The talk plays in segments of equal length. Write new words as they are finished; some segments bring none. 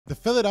The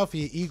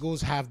Philadelphia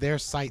Eagles have their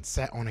sights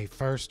set on a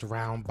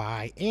first-round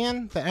bye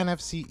and the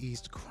NFC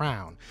East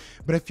crown.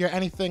 But if you're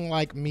anything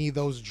like me,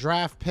 those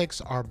draft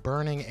picks are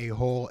burning a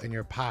hole in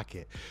your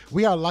pocket.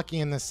 We are lucky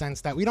in the sense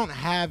that we don't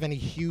have any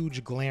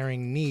huge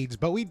glaring needs,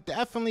 but we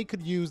definitely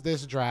could use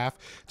this draft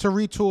to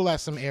retool at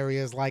some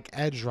areas like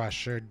edge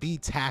rusher, D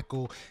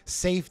tackle,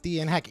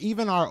 safety, and heck,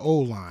 even our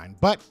O-line.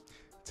 But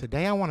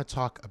today I want to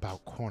talk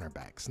about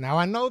cornerbacks. Now,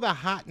 I know the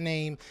hot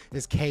name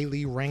is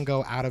Kelee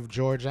Ringo out of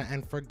Georgia,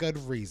 and for good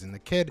reason. The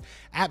kid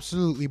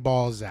absolutely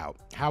balls out.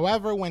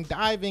 However, when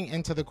diving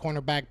into the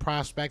cornerback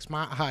prospects,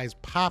 my eyes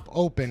pop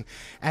open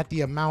at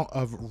the amount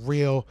of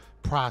real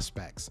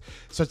prospects.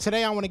 So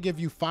today I want to give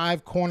you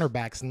 5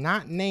 cornerbacks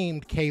not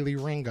named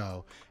Kelee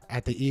Ringo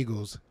at the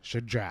Eagles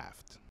should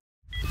draft.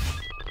 You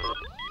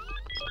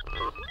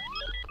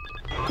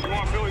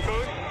want Philly?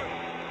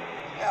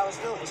 Yeah, let's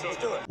do it. Let's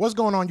do it. What's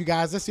going on, you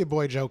guys? This is your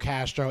boy Joe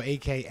Castro,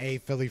 aka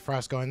Philly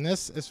Fresco, and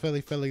this is Philly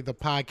the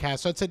podcast.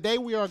 So today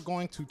we are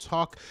going to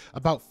talk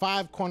about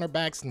 5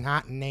 cornerbacks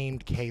not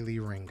named Kelee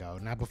Ringo.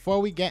 Now, before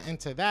we get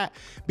into that,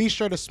 be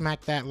sure to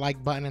smack that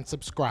like button and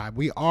subscribe.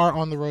 We are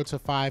on the road to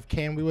 5K,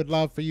 and we would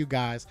love for you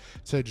guys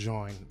to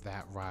join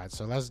that ride.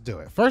 So let's do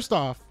it. First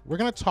off, we're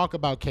going to talk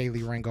about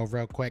Kelee Ringo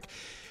real quick.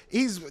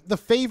 He's the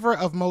favorite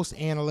of most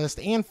analysts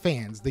and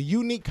fans. The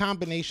unique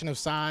combination of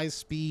size,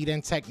 speed,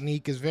 and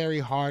technique is very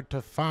hard to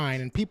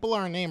find, and people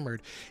are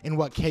enamored in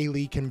what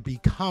Kelee can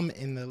become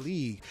in the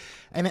league.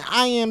 And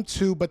I am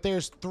too, but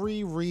there's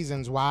 3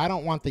 reasons why I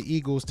don't want the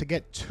Eagles to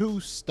get too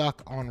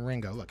stuck on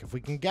Ringo. Look, if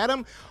we can get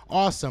him,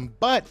 awesome.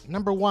 But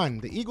number 1,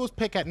 the Eagles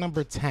pick at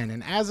number 10,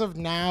 and as of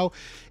now,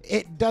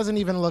 it doesn't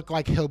even look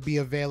like he'll be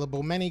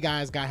available. Many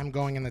guys got him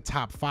going in the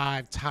top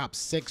 5, top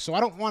 6, so I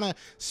don't want to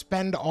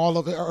spend all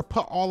of it or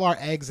put all our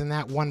eggs in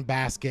that one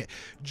basket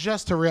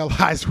just to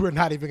realize we're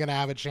not even going to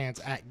have a chance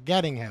at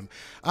getting him.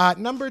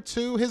 Number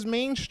 2, his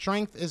main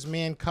strength is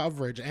man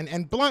coverage,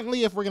 and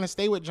bluntly, if we're going to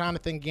stay with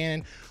Jonathan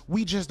Gannon,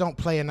 we just don't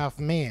play enough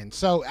man.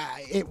 So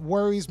it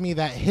worries me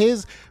that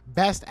his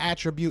best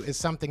attribute is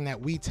something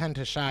that we tend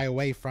to shy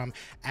away from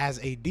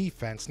as a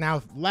defense.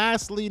 Now,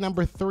 lastly,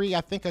 number 3,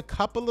 I think a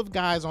couple of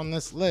guys on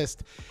this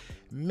list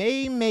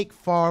may make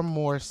far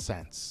more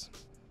sense.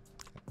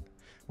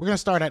 We're going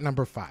to start at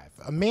number 5.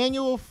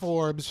 Emmanuel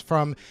Forbes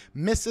from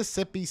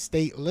Mississippi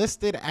State,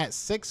 listed at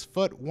 6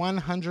 foot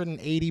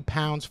 180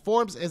 pounds.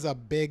 Forbes is a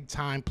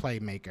big-time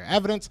playmaker,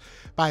 evidenced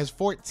by his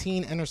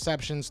 14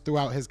 interceptions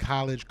throughout his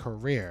college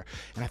career.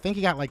 And I think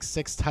he got like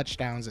 6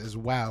 touchdowns as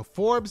well.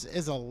 Forbes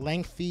is a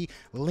lengthy,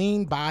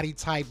 lean body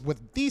type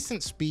with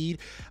decent speed.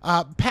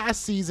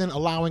 Past season,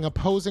 allowing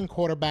opposing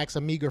quarterbacks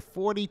a meager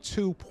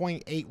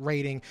 42.8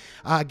 rating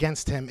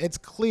against him. It's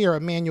clear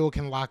Emmanuel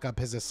can lock up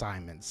his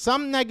assignments.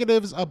 Some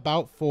negatives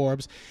about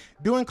Forbes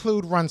do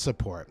include run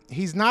support.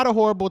 He's not a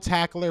horrible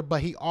tackler,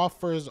 but he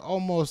offers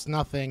almost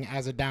nothing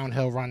as a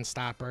downhill run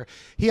stopper.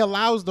 He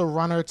allows the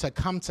runner to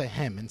come to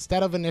him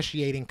instead of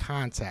initiating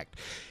contact.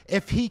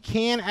 If he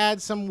can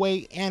add some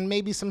weight and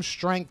maybe some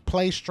strength,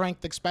 play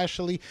strength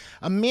especially,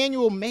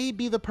 Emmanuel may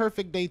be the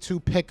perfect day 2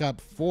 pickup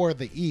for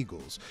the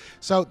Eagles.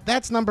 So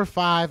that's number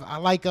 5. I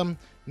like him.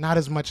 Not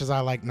as much as I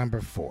like number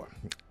 4.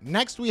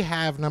 Next, we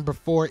have number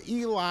 4,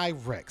 Kelee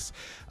Ringo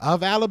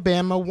of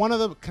Alabama. One of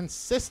the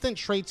consistent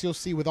traits you'll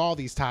see with all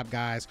these top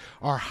guys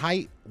are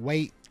height,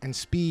 weight, and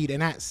speed.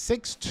 And at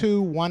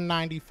 6'2",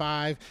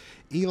 195,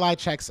 Kelee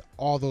checks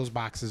all those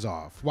boxes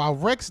off. While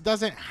Ricks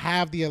doesn't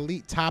have the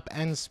elite top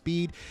end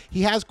speed,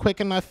 he has quick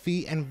enough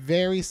feet and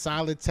very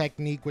solid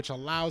technique, which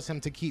allows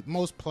him to keep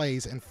most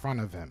plays in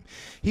front of him.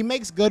 He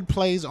makes good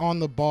plays on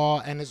the ball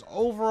and is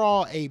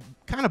overall a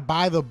kind of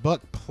by the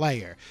book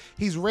player.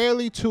 He's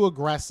rarely too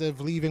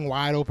aggressive, leaving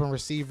wide open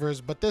receivers,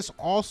 but this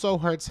also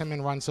hurts him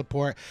in run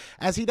support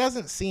as he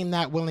doesn't seem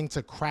that willing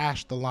to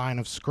crash the line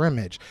of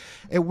scrimmage.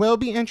 It will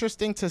be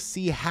interesting to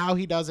see how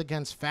he does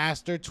against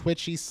faster,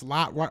 twitchy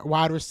slot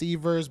wide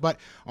receivers, but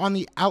on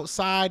the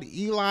outside,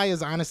 Kelee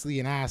is honestly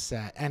an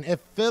asset. And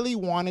if Philly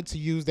wanted to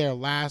use their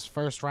last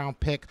first-round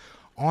pick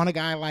on a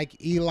guy like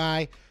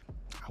Kelee,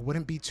 I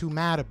wouldn't be too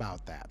mad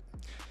about that.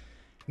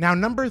 Now,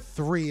 number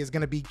 3 is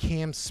going to be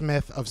Cam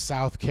Smith of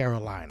South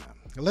Carolina.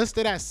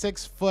 Listed at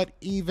 6 foot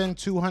even,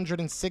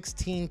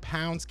 216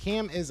 pounds,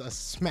 Cam is a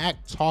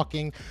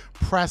smack-talking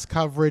press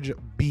coverage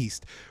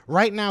beast.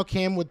 Right now,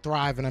 Cam would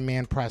thrive in a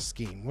man press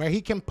scheme where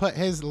he can put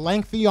his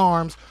lengthy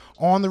arms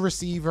on the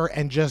receiver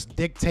and just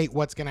dictate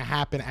what's going to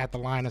happen at the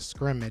line of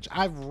scrimmage.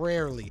 I've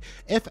rarely,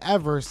 if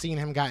ever, seen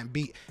him gotten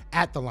beat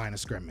at the line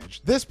of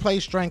scrimmage. This play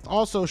strength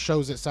also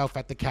shows itself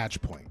at the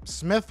catch point.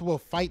 Smith will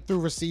fight through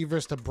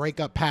receivers to break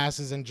up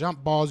passes, and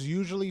jump balls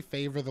usually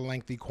favor the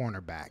lengthy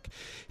cornerback.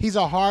 He's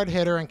a hard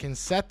hitter and can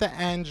set the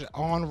edge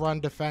on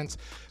run defense,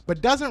 but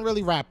doesn't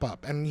really wrap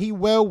up, and he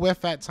will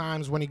whiff at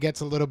times when he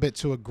gets a little bit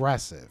too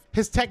aggressive.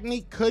 His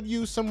technique could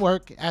use some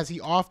work, as he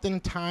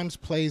oftentimes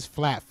plays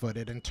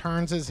flat-footed and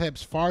turns his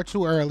hips far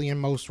too early in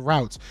most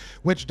routes,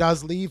 which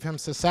does leave him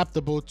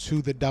susceptible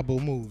to the double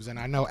moves. And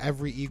I know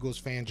every Eagles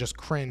fan just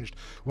cringed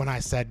when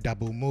I said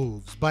double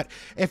moves, but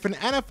if an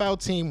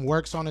NFL team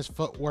works on his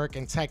footwork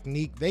and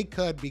technique, they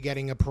could be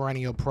getting a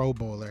perennial Pro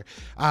Bowler.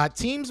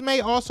 Teams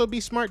may also be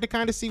smart to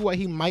kind of see what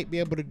he might be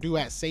able to do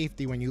at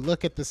safety. When you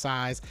look at the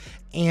size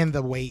and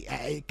the weight,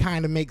 it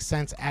kind of makes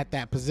sense at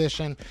that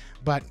position,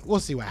 but we'll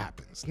see what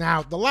happens.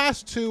 Now, the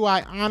last two,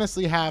 I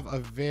honestly have a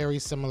very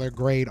similar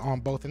grade on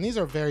both, and these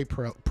are very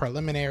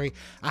preliminary.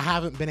 I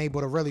haven't been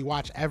able to really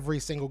watch every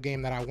single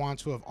game that I want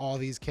to of all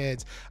these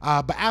kids,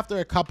 but after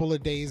a couple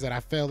of days that I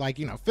feel like,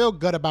 feel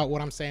good about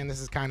what I'm saying, this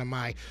is kind of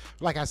my,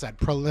 like I said,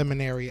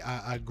 preliminary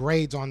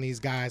grades on these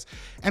guys.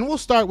 And we'll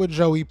start with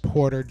Joey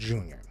Porter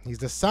Jr. He's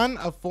the son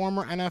of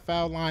former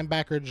NFL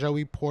linebacker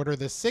Joey Porter,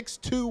 the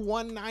 6'2",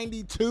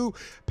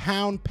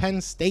 192-pound Penn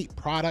State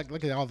product.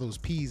 Look at all those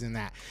P's in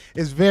that.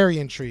 It's very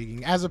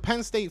intriguing. As a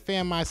Penn State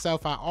fan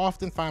myself, I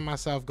often find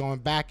myself going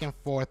back and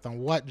forth on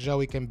what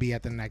Joey can be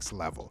at the next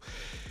level.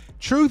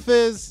 Truth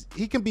is,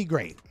 he can be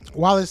great.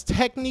 While his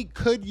technique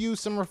could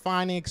use some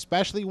refining,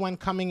 especially when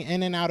coming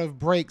in and out of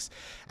breaks,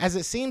 as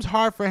it seems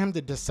hard for him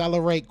to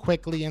decelerate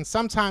quickly and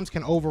sometimes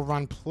can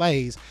overrun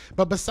plays.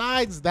 But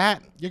besides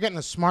that, you're getting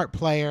a smart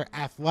player,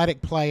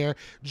 athletic player.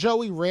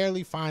 Joey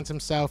rarely finds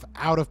himself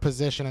out of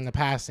position in the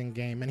passing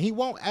game, and he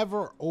won't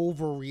ever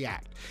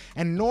overreact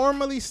and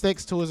normally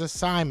sticks to his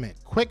assignment.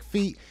 Quick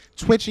feet,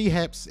 twitchy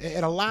hips.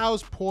 It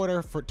allows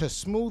Porter to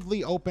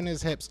smoothly open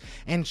his hips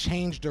and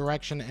change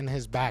direction in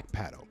his back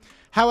pedal.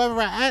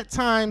 However, at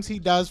times he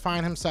does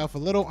find himself a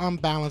little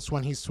unbalanced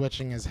when he's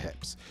switching his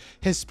hips.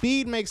 His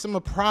speed makes him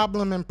a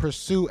problem in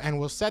pursuit and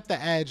will set the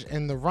edge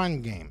in the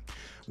run game.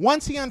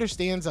 Once he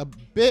understands a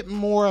bit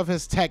more of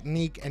his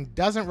technique and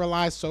doesn't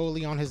rely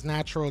solely on his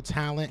natural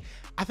talent,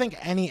 I think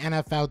any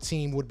NFL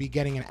team would be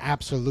getting an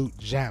absolute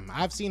gem.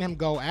 I've seen him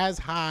go as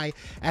high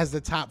as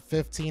the top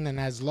 15 and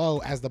as low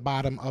as the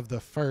bottom of the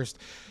first.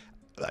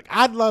 Look,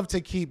 I'd love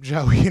to keep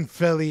Joey in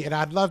Philly, and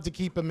I'd love to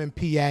keep him in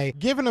PA.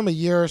 Giving him a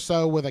year or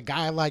so with a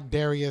guy like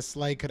Darius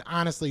Slay could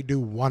honestly do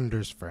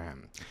wonders for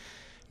him.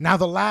 Now,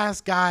 the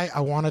last guy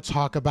I want to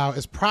talk about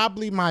is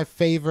probably my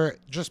favorite,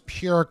 just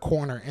pure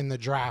corner in the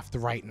draft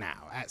right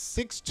now. At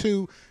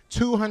 6'2",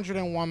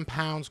 201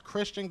 pounds,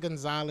 Christian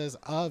Gonzalez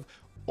of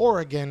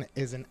Oregon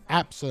is an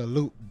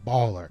absolute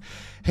baller.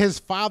 His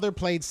father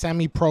played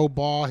semi-pro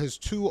ball. His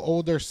two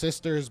older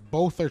sisters,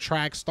 both are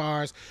track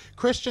stars.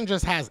 Christian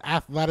just has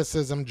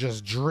athleticism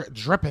just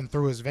dripping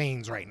through his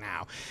veins right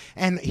now.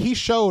 And he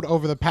showed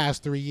over the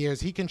past 3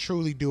 years he can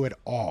truly do it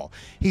all.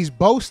 He's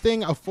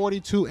boasting a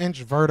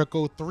 42-inch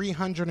vertical,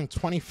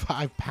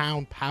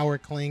 325-pound power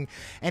cling,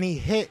 and he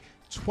hit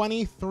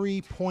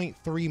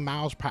 23.3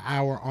 miles per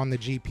hour on the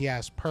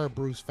GPS per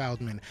Bruce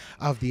Feldman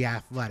of The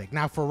Athletic.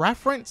 Now, for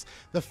reference,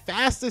 the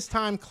fastest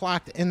time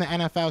clocked in the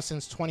NFL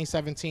since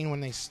 2017 when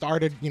they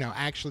started,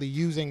 actually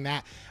using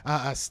that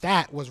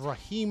stat was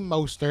Raheem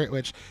Mostert,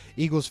 which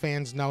Eagles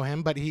fans know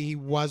him, but he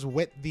was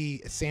with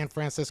the San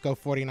Francisco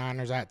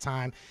 49ers at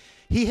time.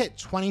 He hit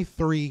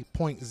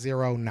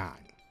 23.09.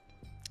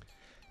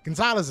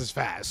 Gonzalez is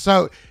fast,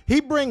 so he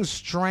brings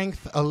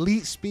strength,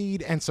 elite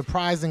speed, and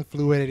surprising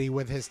fluidity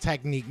with his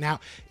technique. Now,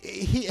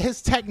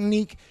 his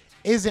technique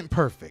isn't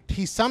perfect.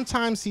 He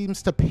sometimes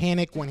seems to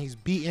panic when he's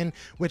beaten,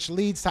 which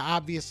leads to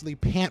obviously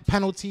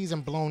penalties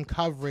and blown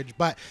coverage,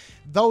 but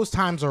those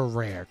times are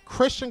rare.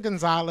 Christian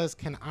Gonzalez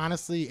can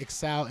honestly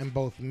excel in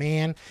both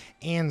man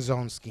and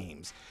zone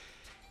schemes.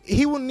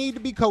 He will need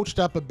to be coached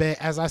up a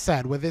bit, as I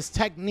said, with his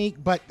technique,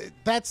 but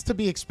that's to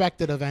be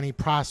expected of any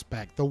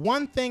prospect. The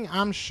one thing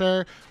I'm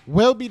sure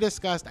will be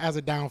discussed as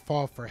a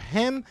downfall for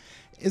him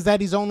is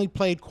that he's only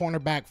played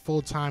cornerback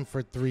full-time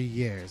for 3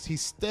 years. He's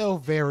still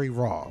very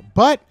raw,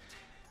 but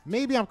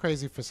maybe I'm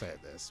crazy for saying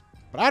this,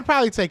 but I'd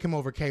probably take him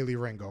over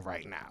Kelee Ringo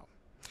right now.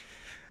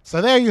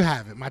 So there you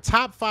have it, my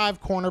top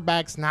 5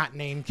 cornerbacks not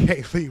named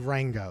Kelee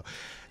Ringo.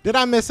 Did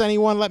I miss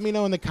anyone? Let me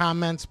know in the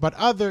comments, but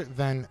other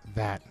than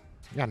that,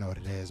 y'all know what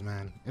it is,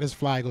 man. It is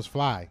Fly Eagles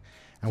Fly,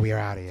 and we are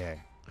out of here.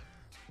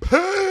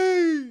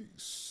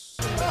 Peace!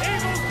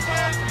 Eagles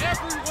fans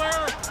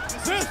everywhere,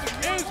 this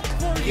is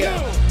for you!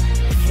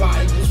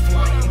 Fly Eagles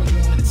fly,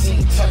 on the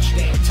team.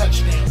 Touchdown,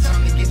 touchdown.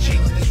 Time to get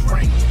Jalen this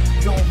ring.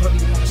 You don't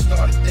really want to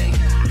start a thing.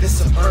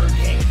 This a Bird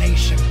Gang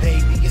Nation,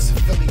 baby. It's a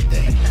Philly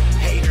thing.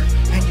 Hater,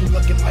 and you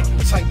looking like you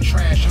type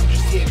trash. I'm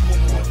just here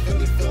calling on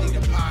Philly the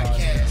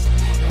podcast.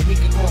 And we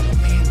can call a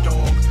man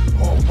dog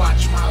or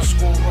watch Miles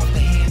score off the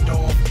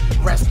handoff.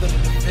 Rest of the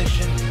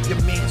division,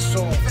 your man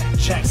soft.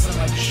 Jackson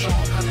like Sean,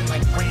 hunting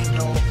like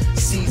Randolph.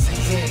 Season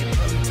here,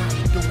 early time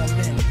to do them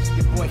in.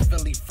 Your boy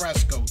Philly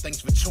Fresco, thanks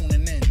for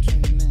tuning in.